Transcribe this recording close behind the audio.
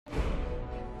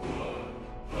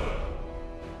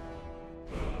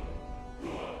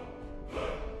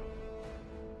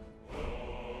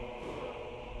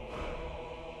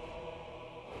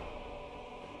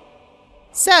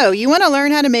So, you want to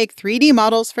learn how to make 3D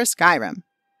models for Skyrim,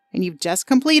 and you've just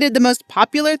completed the most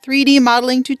popular 3D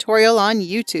modeling tutorial on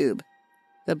YouTube,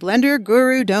 the Blender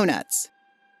Guru Donuts.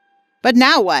 But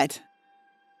now what?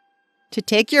 To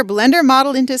take your Blender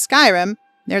model into Skyrim,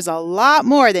 there's a lot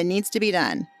more that needs to be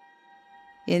done.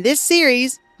 In this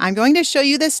series, I'm going to show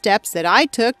you the steps that I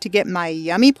took to get my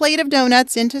yummy plate of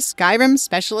donuts into Skyrim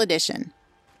Special Edition.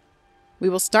 We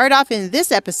will start off in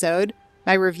this episode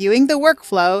by reviewing the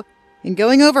workflow and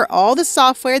going over all the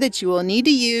software that you will need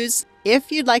to use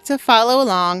if you'd like to follow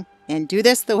along and do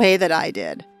this the way that I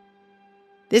did.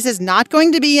 This is not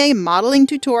going to be a modeling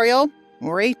tutorial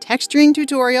or a texturing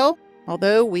tutorial,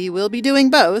 although we will be doing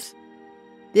both.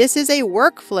 This is a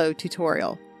workflow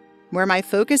tutorial, where my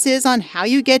focus is on how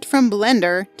you get from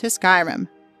Blender to Skyrim.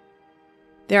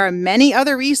 There are many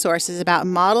other resources about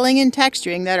modeling and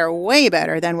texturing that are way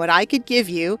better than what I could give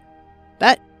you,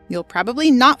 but you'll probably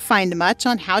not find much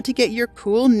on how to get your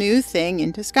cool new thing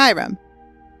into Skyrim.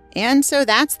 And so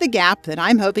that's the gap that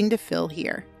I'm hoping to fill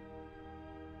here.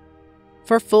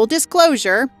 For full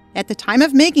disclosure, at the time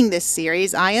of making this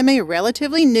series, I am a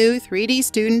relatively new 3D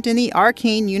student in the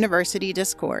Arcane University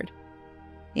Discord.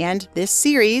 And this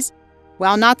series,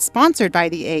 while not sponsored by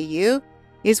the AU,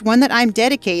 is one that I'm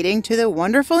dedicating to the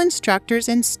wonderful instructors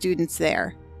and students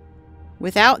there.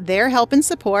 Without their help and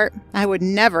support, I would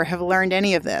never have learned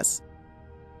any of this.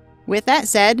 With that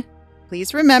said,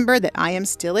 please remember that I am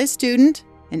still a student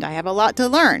and I have a lot to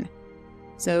learn.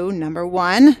 So, number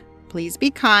 1, please be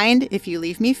kind if you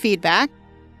leave me feedback.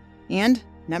 And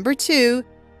number 2,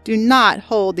 do not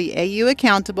hold the AU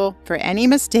accountable for any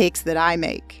mistakes that I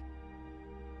make.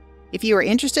 If you are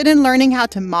interested in learning how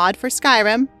to mod for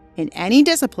Skyrim in any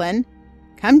discipline,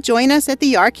 come join us at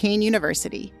the Arcane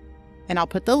University, and I'll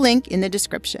put the link in the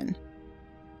description.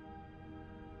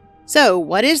 So,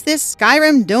 what is this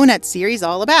Skyrim Donut series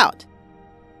all about?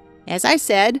 As I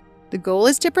said, the goal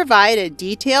is to provide a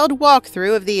detailed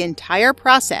walkthrough of the entire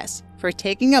process for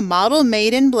taking a model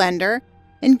made in Blender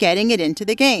and getting it into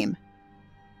the game.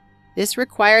 This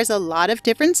requires a lot of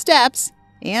different steps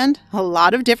and a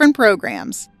lot of different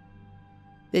programs.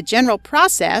 The general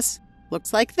process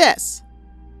looks like this.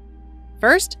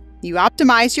 First, you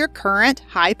optimize your current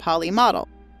high poly model.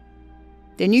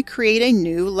 Then you create a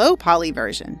new low poly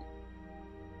version.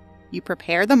 You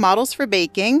prepare the models for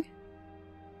baking,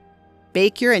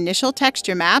 bake your initial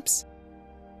texture maps,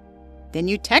 then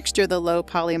you texture the low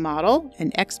poly model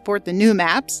and export the new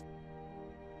maps,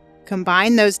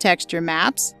 combine those texture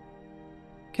maps,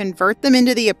 convert them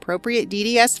into the appropriate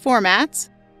DDS formats,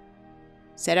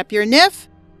 set up your NIF,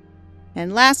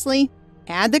 and lastly,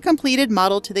 add the completed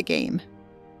model to the game.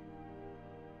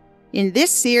 In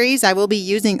this series, I will be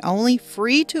using only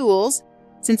free tools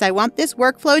since I want this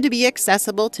workflow to be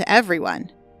accessible to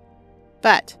everyone.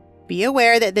 But be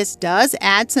aware that this does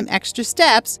add some extra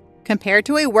steps compared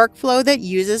to a workflow that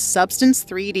uses Substance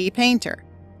 3D Painter,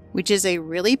 which is a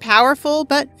really powerful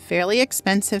but fairly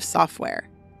expensive software.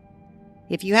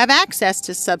 If you have access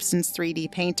to Substance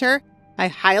 3D Painter, I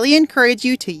highly encourage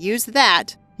you to use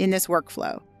that in this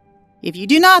workflow. If you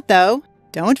do not, though,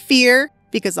 don't fear,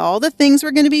 because all the things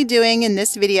we're going to be doing in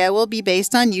this video will be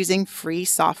based on using free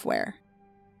software.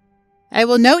 I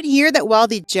will note here that while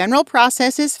the general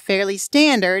process is fairly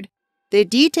standard, the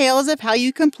details of how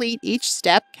you complete each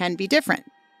step can be different.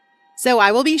 So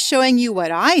I will be showing you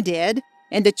what I did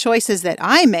and the choices that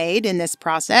I made in this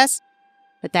process,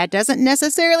 but that doesn't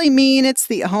necessarily mean it's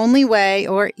the only way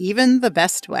or even the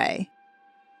best way.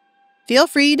 Feel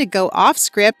free to go off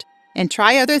script and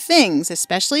try other things,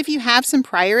 especially if you have some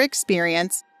prior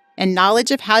experience and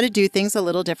knowledge of how to do things a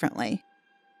little differently.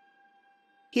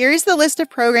 Here is the list of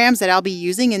programs that I'll be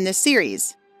using in this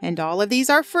series, and all of these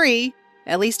are free,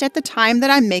 at least at the time that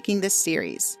I'm making this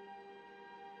series.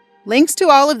 Links to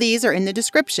all of these are in the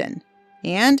description,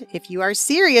 and if you are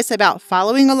serious about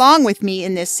following along with me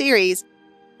in this series,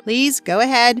 please go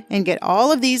ahead and get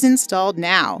all of these installed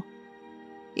now.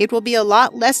 It will be a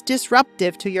lot less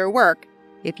disruptive to your work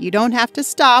if you don't have to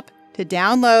stop to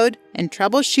download and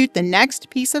troubleshoot the next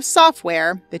piece of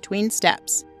software between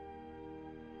steps.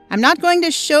 I'm not going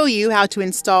to show you how to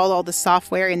install all the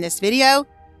software in this video,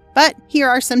 but here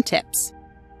are some tips.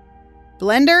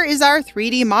 Blender is our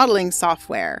 3D modeling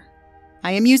software.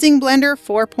 I am using Blender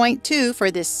 4.2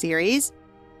 for this series.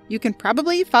 You can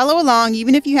probably follow along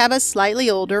even if you have a slightly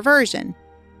older version.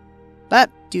 But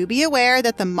do be aware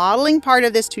that the modeling part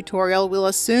of this tutorial will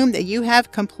assume that you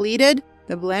have completed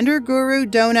the Blender Guru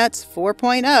Donuts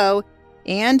 4.0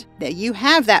 and that you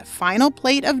have that final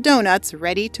plate of donuts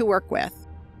ready to work with.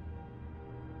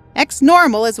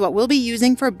 X-Normal is what we'll be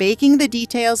using for baking the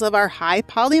details of our high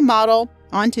poly model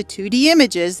onto 2D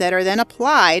images that are then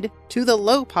applied to the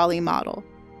low poly model.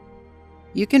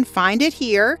 You can find it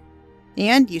here,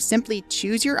 and you simply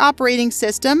choose your operating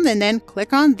system and then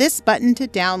click on this button to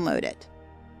download it.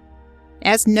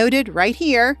 As noted right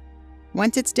here,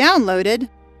 once it's downloaded,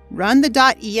 run the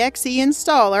 .exe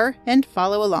installer and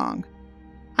follow along.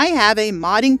 I have a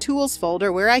modding tools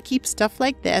folder where I keep stuff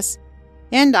like this,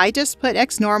 and I just put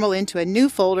XNormal into a new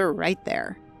folder right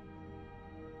there.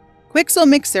 Quixel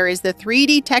Mixer is the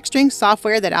 3D texturing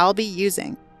software that I'll be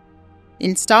using.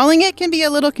 Installing it can be a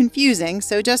little confusing,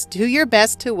 so just do your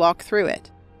best to walk through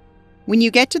it. When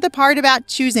you get to the part about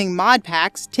choosing mod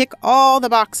packs, tick all the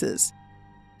boxes.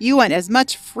 You want as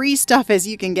much free stuff as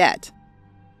you can get.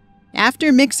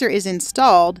 After Mixer is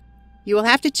installed, you will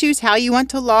have to choose how you want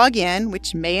to log in,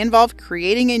 which may involve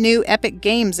creating a new Epic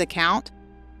Games account,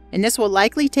 and this will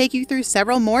likely take you through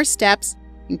several more steps,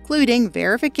 including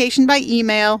verification by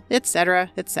email, etc.,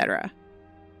 etc.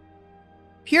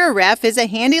 PureRef is a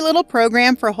handy little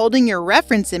program for holding your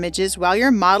reference images while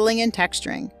you're modeling and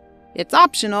texturing. It's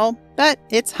optional, but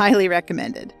it's highly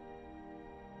recommended.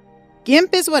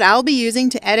 GIMP is what I'll be using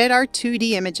to edit our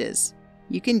 2D images.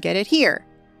 You can get it here.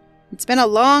 It's been a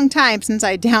long time since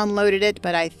I downloaded it,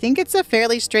 but I think it's a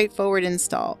fairly straightforward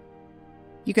install.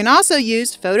 You can also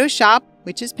use Photoshop,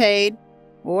 which is paid,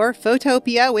 or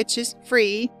Photopea, which is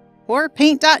free, or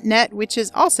Paint.net, which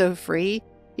is also free,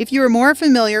 if you are more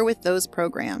familiar with those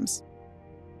programs.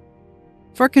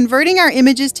 For converting our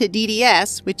images to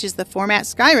DDS, which is the format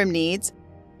Skyrim needs,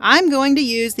 I'm going to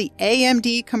use the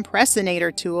AMD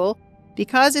Compressinator tool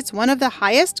because it's one of the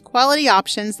highest quality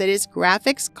options that is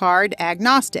graphics card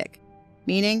agnostic,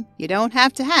 meaning you don't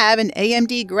have to have an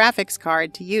AMD graphics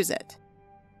card to use it.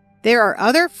 There are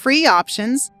other free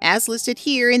options, as listed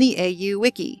here in the AU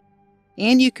Wiki,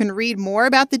 and you can read more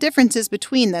about the differences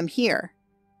between them here.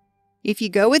 If you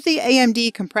go with the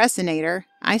AMD Compressinator,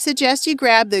 I suggest you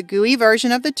grab the GUI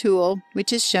version of the tool,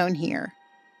 which is shown here.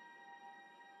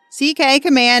 CK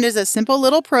command is a simple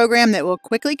little program that will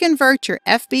quickly convert your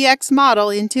FBX model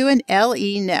into an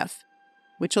LE-NIF,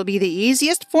 which will be the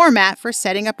easiest format for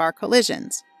setting up our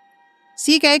collisions.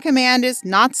 CK command is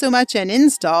not so much an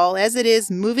install as it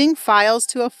is moving files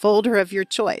to a folder of your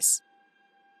choice.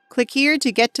 Click here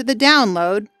to get to the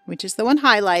download, which is the one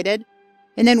highlighted,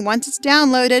 and then once it's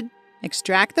downloaded,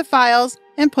 extract the files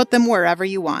and put them wherever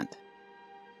you want.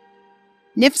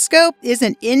 NIFscope is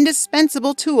an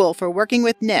indispensable tool for working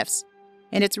with NIFs,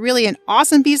 and it's really an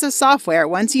awesome piece of software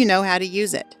once you know how to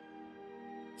use it.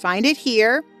 Find it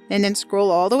here, and then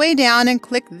scroll all the way down and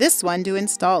click this one to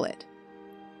install it.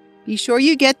 Be sure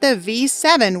you get the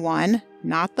V7 one,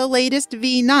 not the latest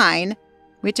V9,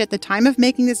 which at the time of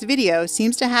making this video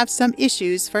seems to have some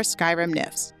issues for Skyrim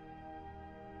NIFs.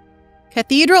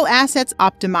 Cathedral Assets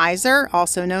Optimizer,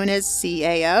 also known as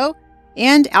CAO,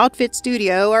 and Outfit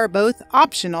Studio are both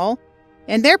optional,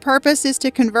 and their purpose is to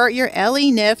convert your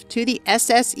LE-NIF to the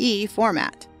SSE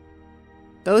format.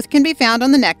 Both can be found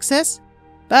on the Nexus,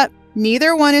 but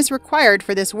neither one is required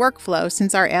for this workflow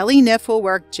since our LE-NIF will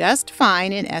work just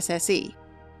fine in SSE.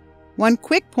 One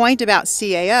quick point about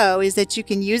CAO is that you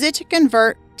can use it to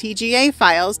convert TGA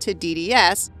files to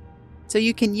DDS, so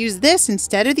you can use this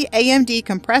instead of the AMD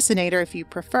Compressinator if you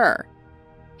prefer.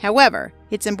 However,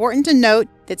 it's important to note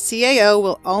that CAO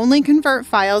will only convert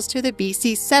files to the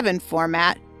BC7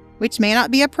 format, which may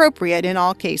not be appropriate in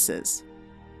all cases.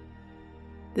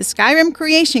 The Skyrim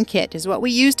Creation Kit is what we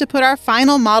use to put our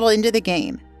final model into the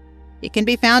game. It can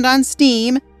be found on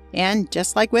Steam, and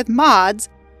just like with mods,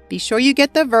 be sure you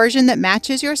get the version that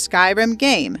matches your Skyrim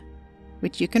game,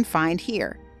 which you can find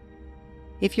here.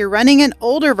 If you're running an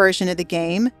older version of the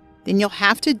game, then you'll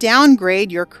have to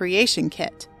downgrade your Creation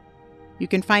Kit. You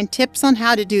can find tips on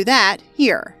how to do that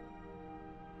here.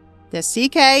 The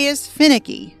CK is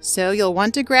finicky, so you'll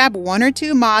want to grab one or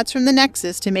two mods from the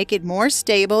Nexus to make it more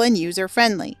stable and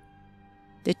user-friendly.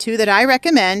 The two that I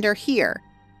recommend are here,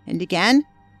 and again,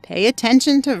 pay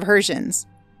attention to versions.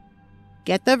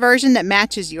 Get the version that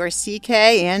matches your CK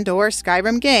and/or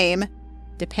Skyrim game,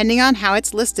 depending on how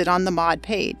it's listed on the mod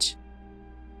page.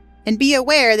 And be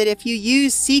aware that if you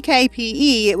use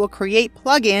CKPE, it will create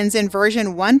plugins in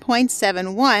version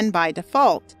 1.71 by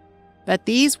default. But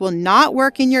these will not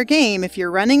work in your game if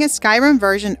you're running a Skyrim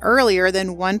version earlier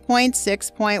than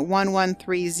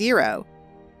 1.6.1130,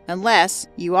 unless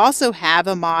you also have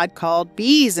a mod called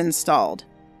Bees installed.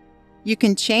 You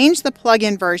can change the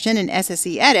plugin version in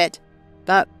SSE Edit,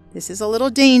 but this is a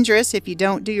little dangerous if you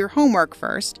don't do your homework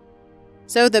first.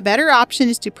 So the better option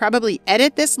is to probably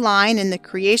edit this line in the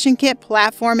Creation Kit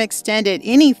platform extended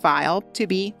any file to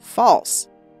be false.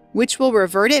 which will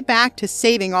revert it back to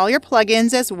saving all your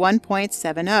plugins as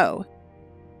 1.70.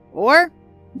 Or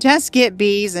just get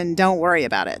B's and don't worry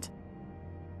about it.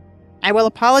 I will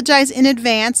apologize in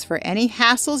advance for any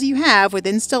hassles you have with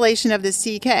installation of the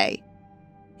CK.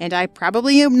 And I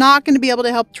probably am not going to be able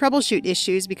to help troubleshoot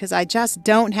issues because I just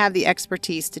don't have the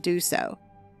expertise to do so.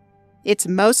 It's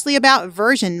mostly about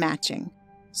version matching.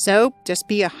 So just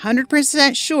be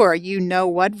 100% sure you know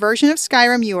what version of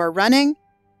Skyrim you are running,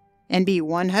 and be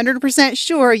 100%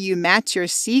 sure you match your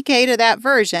CK to that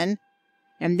version,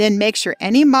 and then make sure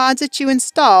any mods that you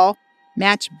install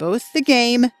match both the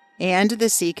game and the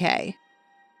CK.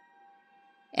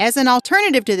 As an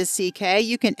alternative to the CK,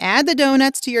 you can add the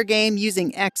donuts to your game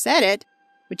using Xedit,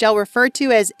 which I'll refer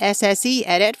to as SSE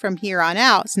Edit from here on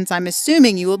out since I'm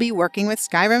assuming you will be working with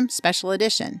Skyrim Special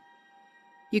Edition.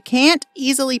 You can't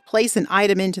easily place an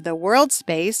item into the world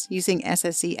space using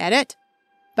SSE Edit,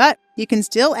 but you can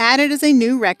still add it as a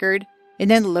new record and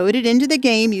then load it into the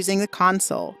game using the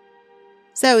console.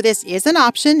 So this is an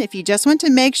option if you just want to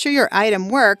make sure your item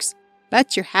works,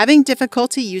 but you're having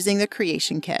difficulty using the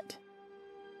creation kit.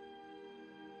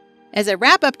 As a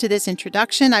wrap-up to this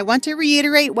introduction, I want to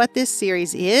reiterate what this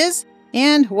series is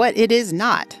and what it is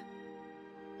not.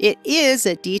 It is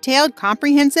a detailed,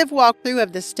 comprehensive walkthrough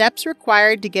of the steps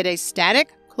required to get a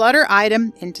static clutter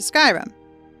item into Skyrim.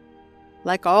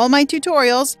 Like all my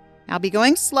tutorials, I'll be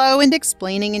going slow and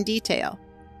explaining in detail.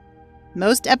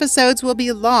 Most episodes will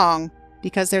be long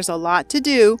because there's a lot to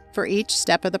do for each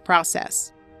step of the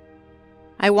process.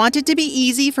 I want it to be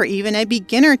easy for even a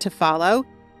beginner to follow,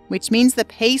 which means the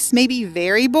pace may be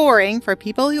very boring for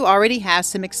people who already have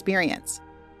some experience.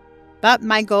 But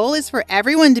my goal is for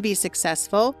everyone to be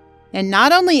successful and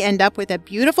not only end up with a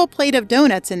beautiful plate of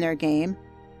donuts in their game,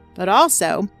 but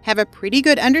also have a pretty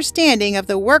good understanding of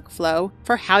the workflow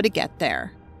for how to get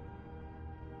there.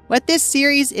 What this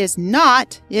series is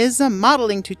not is a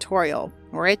modeling tutorial,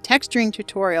 or a texturing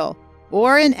tutorial,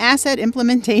 or an asset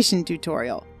implementation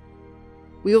tutorial.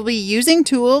 We will be using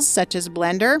tools such as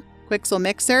Blender, Quixel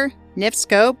Mixer,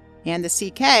 NifScope, and the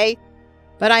CK,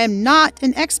 but I am not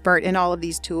an expert in all of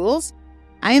these tools.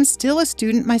 I am still a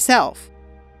student myself.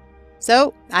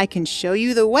 So I can show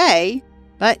you the way,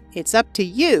 but it's up to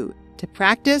you to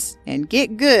practice and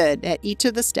get good at each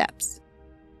of the steps.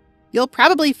 You'll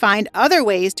probably find other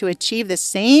ways to achieve the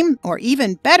same or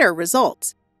even better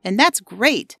results, and that's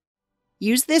great.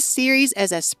 Use this series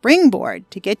as a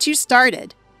springboard to get you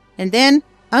started, and then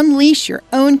unleash your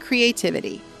own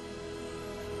creativity.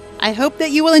 I hope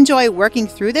that you will enjoy working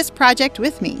through this project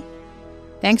with me.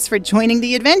 Thanks for joining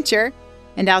the adventure,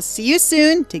 and I'll see you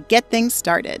soon to get things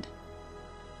started.